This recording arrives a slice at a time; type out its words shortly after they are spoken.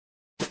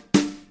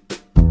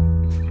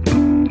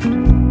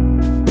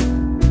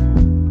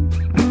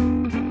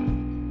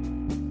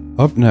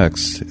Up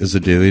next is a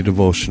daily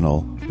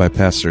devotional by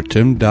Pastor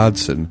Tim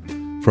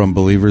Dodson from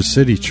Believers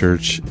City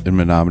Church in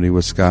Menominee,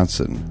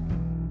 Wisconsin.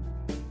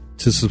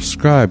 To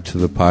subscribe to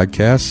the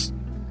podcast,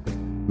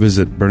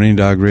 visit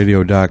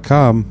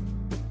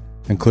BurningDogRadio.com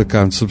and click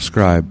on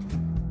subscribe.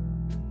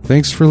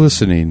 Thanks for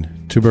listening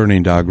to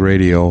Burning Dog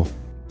Radio.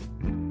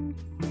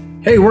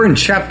 Hey, we're in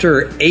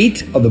chapter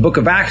 8 of the book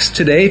of Acts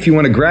today. If you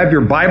want to grab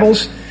your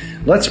Bibles,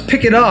 let's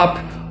pick it up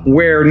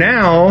where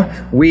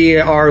now we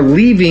are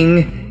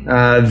leaving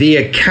the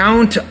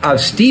account of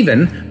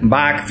Stephen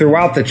back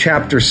throughout the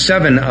chapter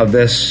 7 of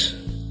this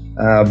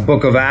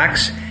book of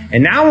Acts.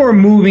 And now we're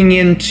moving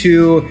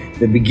into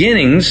the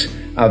beginnings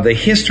of the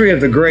history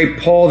of the great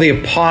Paul the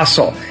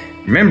Apostle.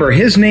 Remember,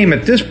 his name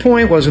at this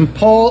point wasn't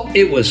Paul,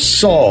 it was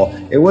Saul.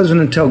 It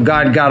wasn't until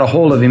God got a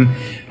hold of him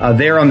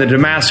there on the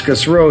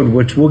Damascus Road,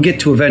 which we'll get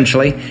to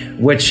eventually,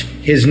 which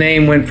his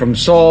name went from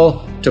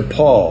Saul to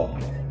Paul.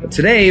 But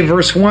today,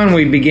 verse 1,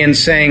 we begin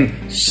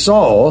saying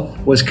Saul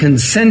was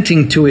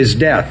consenting to his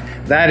death.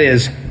 That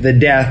is, the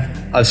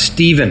death of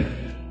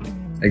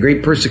Stephen. A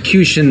great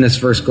persecution, this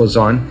verse goes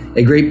on,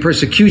 a great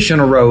persecution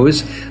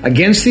arose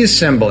against the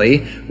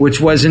assembly which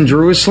was in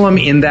Jerusalem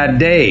in that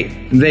day.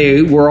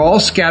 They were all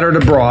scattered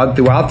abroad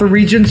throughout the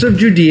regions of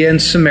Judea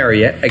and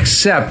Samaria,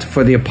 except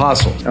for the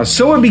apostles. Now,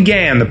 so it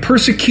began, the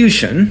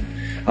persecution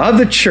of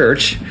the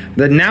church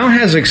that now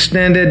has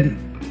extended,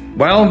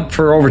 well,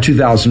 for over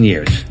 2,000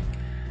 years.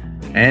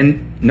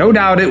 And no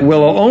doubt it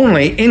will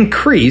only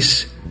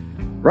increase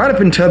right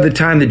up until the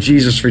time that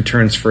Jesus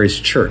returns for his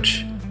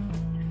church.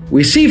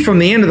 We see from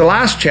the end of the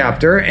last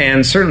chapter,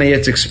 and certainly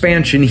its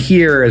expansion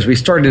here as we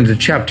start into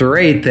chapter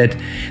 8, that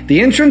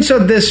the entrance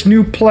of this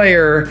new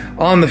player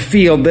on the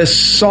field, this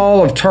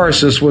Saul of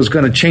Tarsus, was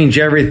going to change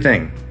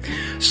everything.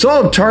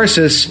 Saul of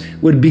Tarsus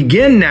would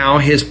begin now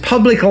his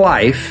public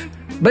life,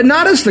 but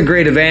not as the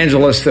great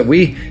evangelist that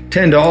we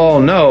tend to all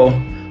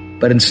know,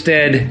 but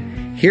instead,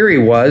 here he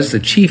was, the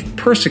chief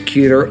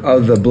persecutor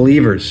of the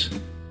believers.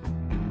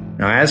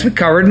 Now, as we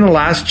covered in the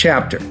last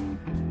chapter,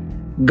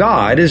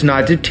 God is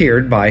not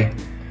deterred by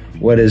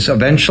what is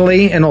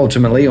eventually and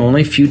ultimately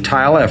only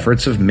futile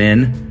efforts of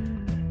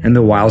men and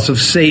the wiles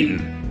of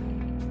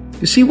Satan.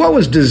 You see, what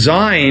was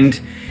designed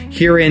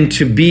herein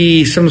to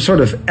be some sort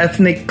of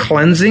ethnic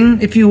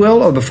cleansing, if you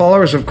will, of the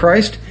followers of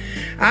Christ,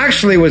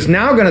 actually was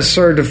now going to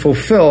serve to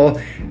fulfill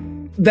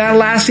that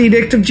last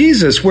edict of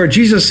Jesus, where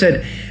Jesus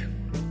said,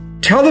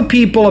 "Tell the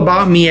people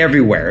about me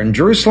everywhere, in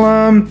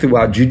Jerusalem,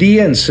 throughout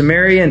Judea and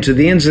Samaria, and to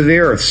the ends of the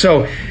earth."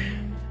 So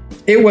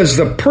it was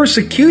the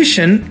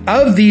persecution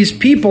of these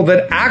people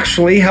that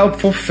actually helped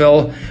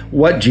fulfill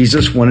what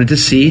Jesus wanted to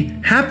see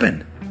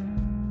happen.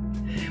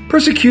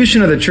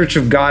 Persecution of the Church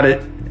of God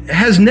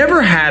has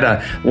never had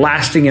a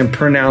lasting and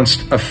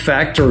pronounced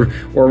effect, or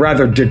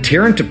rather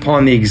deterrent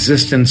upon the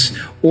existence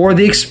or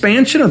the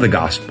expansion of the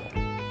gospel.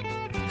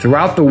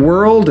 Throughout the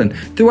world and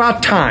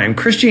throughout time,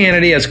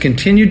 Christianity has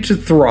continued to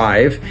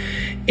thrive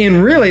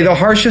in really the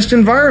harshest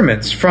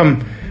environments,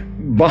 from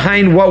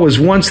behind what was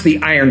once the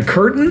Iron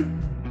Curtain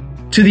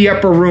to the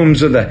upper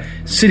rooms of the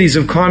cities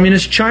of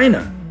communist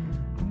China.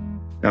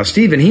 Now,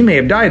 Stephen, he may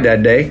have died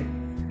that day,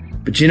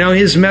 but you know,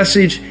 his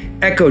message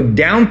echoed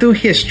down through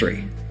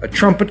history, a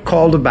trumpet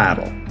call to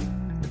battle.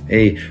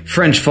 A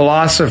French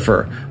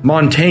philosopher,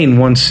 Montaigne,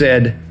 once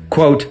said,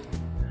 quote,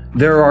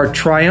 "There are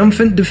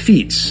triumphant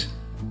defeats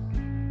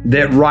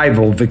that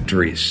rival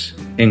victories,"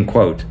 end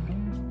quote.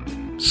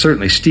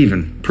 Certainly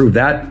Stephen proved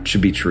that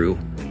should be true.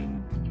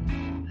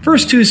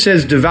 Verse 2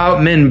 says,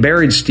 "Devout men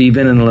buried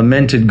Stephen and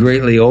lamented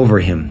greatly over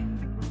him."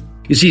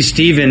 You see,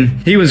 Stephen,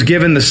 he was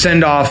given the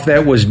send-off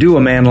that was due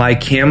a man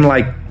like him,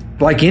 like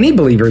any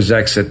believer's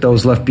exit.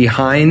 Those left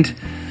behind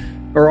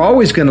are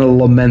always going to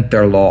lament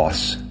their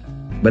loss.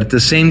 But at the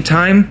same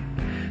time,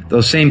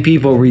 those same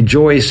people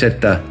rejoice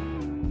at the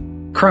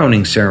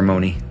crowning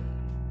ceremony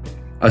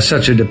of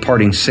such a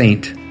departing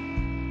saint.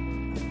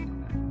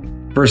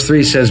 Verse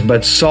 3 says,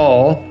 "But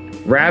Saul,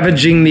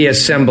 ravaging the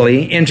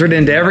assembly, entered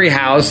into every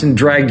house and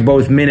dragged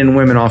both men and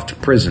women off to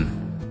prison."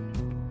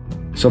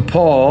 So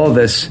Paul,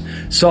 this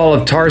Saul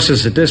of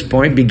Tarsus at this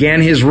point, began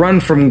his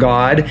run from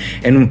God.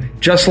 And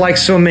just like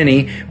so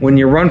many, when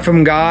you run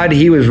from God,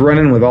 he was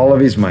running with all of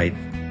his might.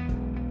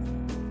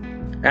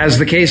 As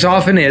the case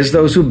often is,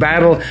 those who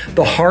battle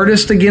the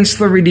hardest against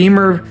the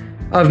Redeemer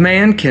of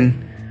man can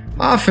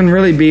often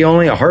really be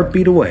only a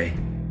heartbeat away.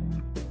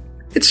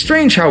 It's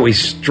strange how we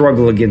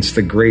struggle against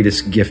the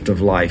greatest gift of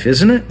life,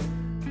 isn't it?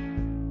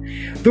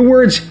 The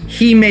words,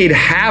 "he made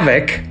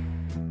havoc,"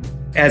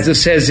 as it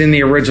says in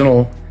the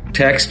original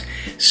text,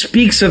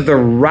 speaks of the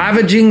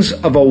ravagings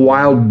of a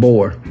wild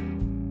boar.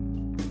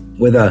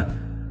 With a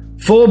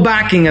full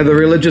backing of the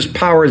religious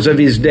powers of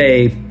his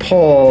day,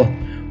 Paul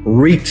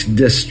wreaked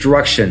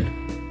destruction.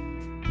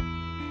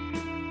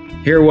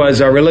 Here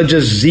was a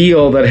religious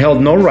zeal that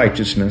held no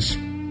righteousness,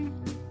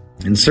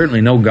 and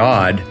certainly no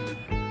God.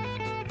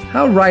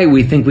 How right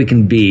we think we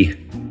can be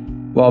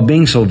while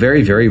being so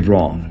very, very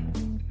wrong.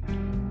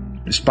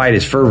 Despite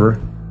his fervor,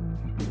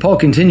 Paul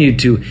continued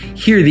to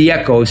hear the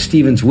echo of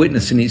Stephen's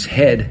witness in his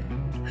head.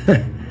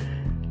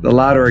 the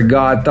louder it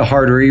got, the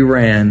harder he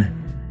ran,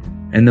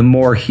 and the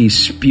more he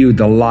spewed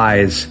the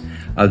lies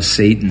of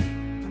Satan.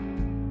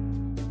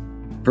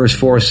 Verse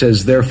 4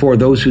 says, "Therefore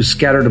those who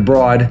scattered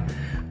abroad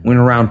went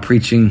around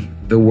preaching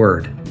the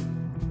word."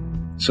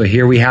 So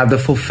here we have the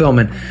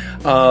fulfillment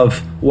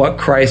of what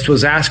Christ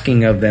was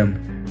asking of them.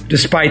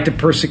 Despite the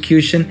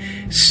persecution,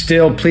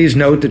 still, please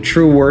note, the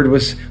true word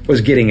was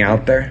getting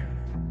out there.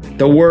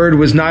 The word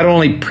was not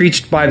only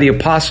preached by the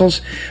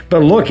apostles,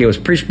 but look, it was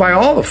preached by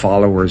all the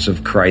followers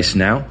of Christ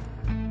now.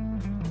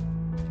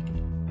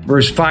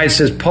 Verse 5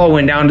 says, Philip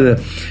went down to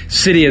the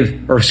city of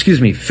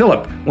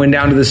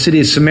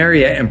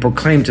Samaria and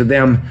proclaimed to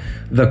them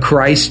the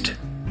Christ.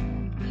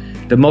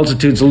 The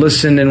multitudes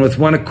listened and with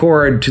one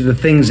accord to the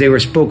things they were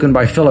spoken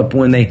by Philip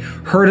when they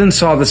heard and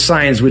saw the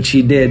signs which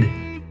he did.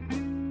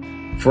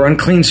 For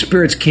unclean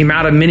spirits came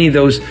out of many of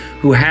those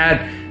who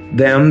had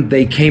them.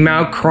 They came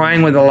out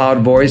crying with a loud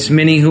voice.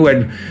 Many who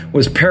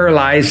was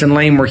paralyzed and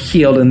lame were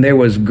healed, and there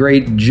was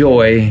great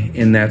joy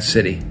in that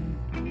city.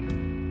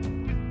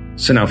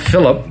 So now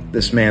Philip,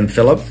 this man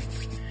Philip,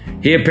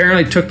 he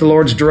apparently took the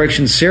Lord's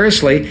direction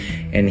seriously,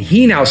 and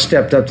he now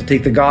stepped up to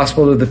take the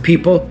gospel to the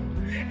people,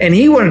 and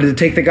he wanted to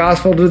take the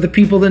gospel to the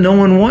people that no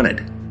one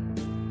wanted.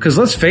 Because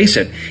let's face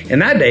it, in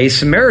that day,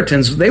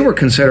 Samaritans, they were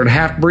considered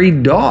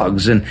half-breed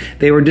dogs, and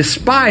they were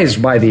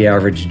despised by the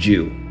average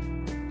Jew.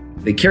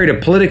 They carried a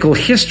political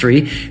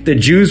history that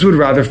Jews would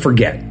rather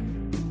forget.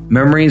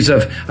 Memories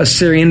of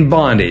Assyrian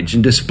bondage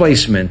and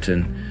displacement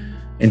and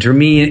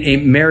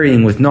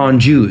intermarrying with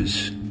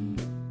non-Jews.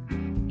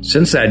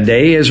 Since that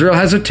day, Israel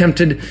has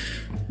attempted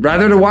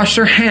rather to wash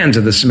their hands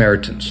of the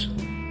Samaritans.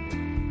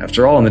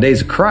 After all, in the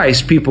days of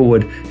Christ, people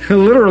would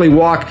literally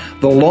walk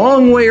the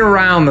long way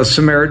around the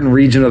Samaritan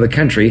region of the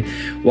country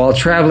while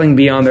traveling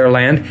beyond their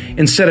land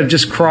instead of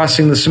just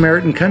crossing the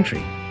Samaritan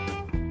country.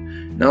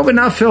 No, but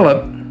not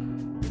Philip.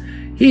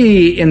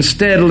 He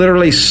instead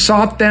literally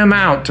sought them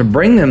out to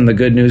bring them the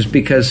good news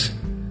because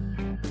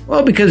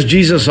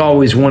Jesus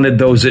always wanted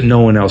those that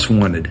no one else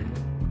wanted.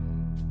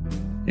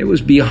 It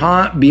was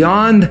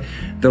beyond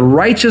the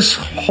righteous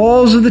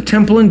halls of the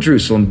temple in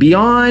Jerusalem,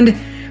 beyond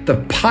the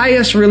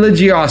pious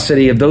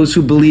religiosity of those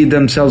who believed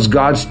themselves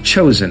God's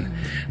chosen,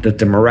 that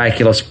the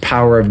miraculous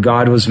power of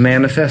God was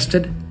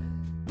manifested.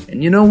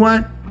 And you know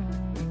what?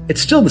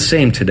 It's still the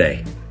same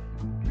today.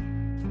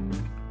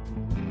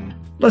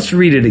 Let's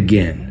read it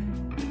again.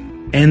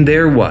 And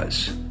there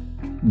was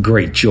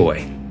great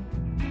joy.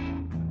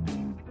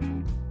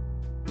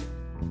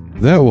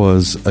 That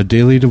was a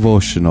daily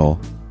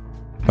devotional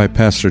by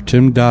Pastor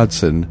Tim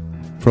Dodson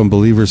from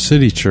Believer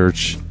City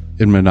Church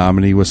in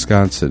Menominee,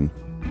 Wisconsin.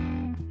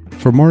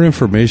 For more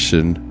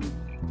information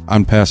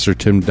on Pastor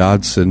Tim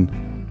Dodson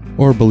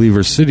or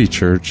Believer City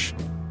Church,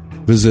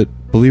 visit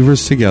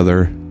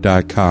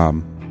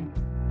believerstogether.com.